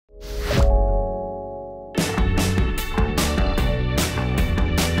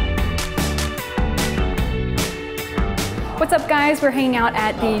What's up, guys? We're hanging out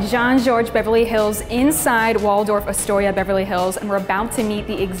at the Jean-Georges Beverly Hills inside Waldorf Astoria Beverly Hills, and we're about to meet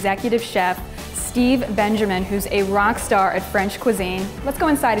the executive chef, Steve Benjamin, who's a rock star at French cuisine. Let's go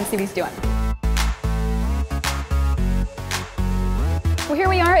inside and see what he's doing. Well, here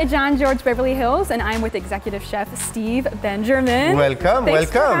we are at Jean-Georges Beverly Hills, and I'm with executive chef Steve Benjamin. Welcome,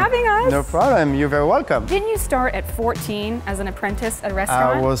 Thanks welcome. for having us. No problem, you're very welcome. Didn't you start at 14 as an apprentice at a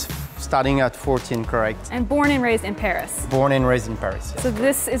restaurant? I was starting at 14, correct. And born and raised in Paris. Born and raised in Paris. So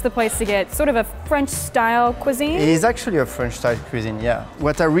this is the place to get sort of a French-style cuisine? It is actually a French-style cuisine, yeah.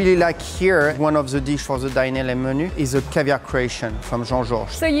 What I really like here, one of the dishes for the dineLA menu, is a caviar creation from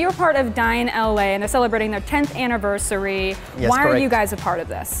Jean-Georges. So you're part of dineLA, and they're celebrating their 10th anniversary. Yes, Why correct. are you guys a part of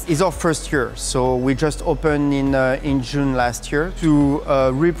this? It's our first year, so we just opened in June last year to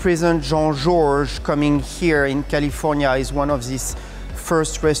represent Jean-Georges coming here in California. Is one of these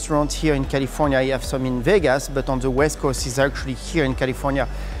first restaurants here in California. I have some in Vegas, but on the West Coast is actually here in California.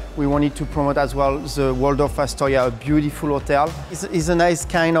 We wanted to promote as well the Waldorf Astoria, a beautiful hotel. It's a nice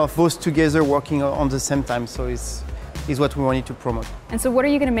kind of both together working on the same time, so it's what we wanted to promote. And so what are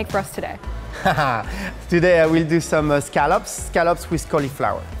you going to make for us today? Today I will do some scallops with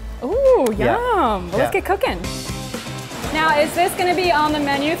cauliflower. Ooh, yum! Yeah. Well, let's get cooking. Now, is this going to be on the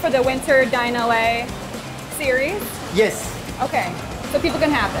menu for the winter dineLA series? Yes. Okay, so people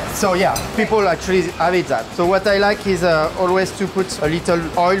can have this. So yeah, people actually have it that. So what I like is always to put a little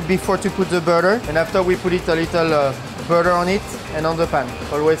oil before to put the butter, and after we put it a little butter on it and on the pan.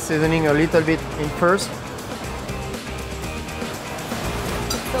 Always seasoning a little bit in first.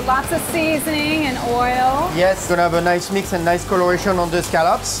 So lots of seasoning and oil. Yes, gonna have a nice mix and nice coloration on the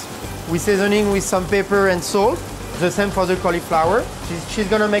scallops. We're seasoning with some pepper and salt. The same for the cauliflower. She's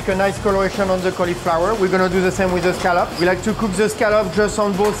gonna make a nice coloration on the cauliflower. We're gonna do the same with the scallop. We like to cook the scallop just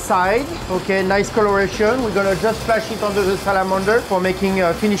on both sides. Okay, nice coloration. We're gonna just splash it under the salamander for making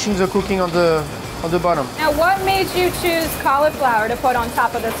finishing the cooking on the bottom. Now, what made you choose cauliflower to put on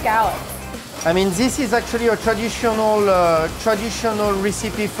top of the scallop? I mean, this is actually a traditional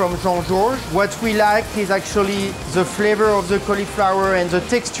recipe from Jean-Georges. What we like is actually the flavor of the cauliflower, and the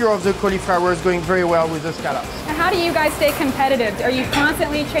texture of the cauliflower is going very well with the scallops. And how do you guys stay competitive? Are you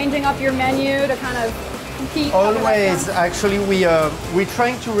constantly changing up your menu to kind of compete? Always. Actually, we're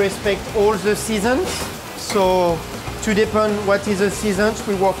trying to respect all the seasons. So to depend what is the seasons,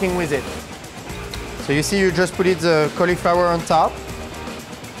 we're working with it. So you see, you just put the cauliflower on top.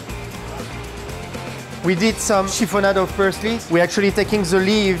 We did some chiffonado firstly. We're actually taking the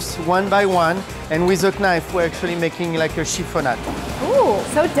leaves one by one, and with a knife, we're actually making like a chiffonade. Ooh,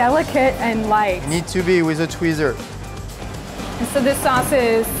 so delicate and light. Need to be with a tweezer. And so this sauce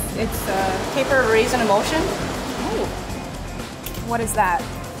is, it's Caper raisin emulsion. ooh. What is that?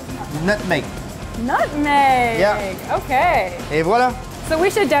 Nutmeg. Nutmeg. Yeah. Okay. Et voilà. So we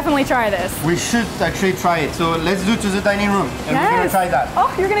should definitely try this. We should actually try it. So let's do to the dining room, and we're gonna try that.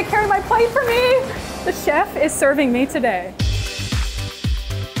 Oh, you're gonna carry my plate for me? The chef is serving me today.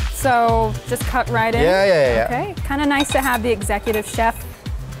 So just cut right in? Yeah. Okay, kind of nice to have the executive chef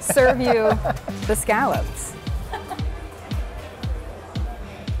serve you the scallops.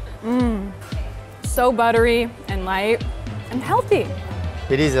 Mmm, so buttery and light and healthy.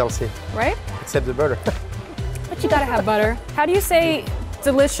 It is healthy. Right? Except the butter. But you gotta have butter. How do you say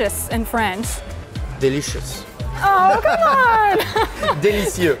delicious in French? Delicious. Oh, come on!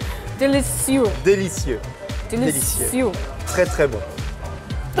 Délicieux. Delicieux. Délicieux. Delicieux. Très très bon.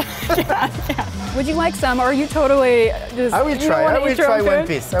 Yeah. Would you like some, or are you totally just... I will try. I will try one food?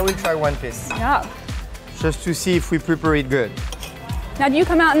 piece. I will try one piece. Yeah. Just to see if we prepare it good. Now, do you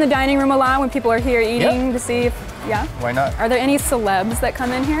come out in the dining room a lot when people are here eating to see if... Yeah? Why not? Are there any celebs that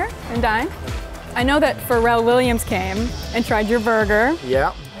come in here and dine? I know that Pharrell Williams came and tried your burger.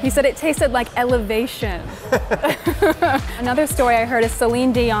 Yeah. He said it tasted like elevation. Another story I heard is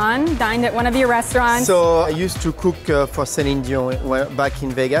Celine Dion dined at one of your restaurants. So I used to cook for Celine Dion back in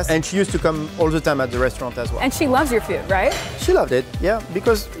Vegas, and she used to come all the time at the restaurant as well. And she loves your food, right? She loved it, yeah,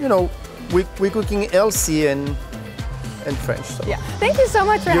 because, you know, we're cooking healthy and French. So. Yeah. Thank you so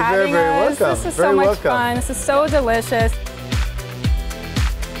much for having You're very us. welcome. This is Very so much welcome. fun. This is so delicious.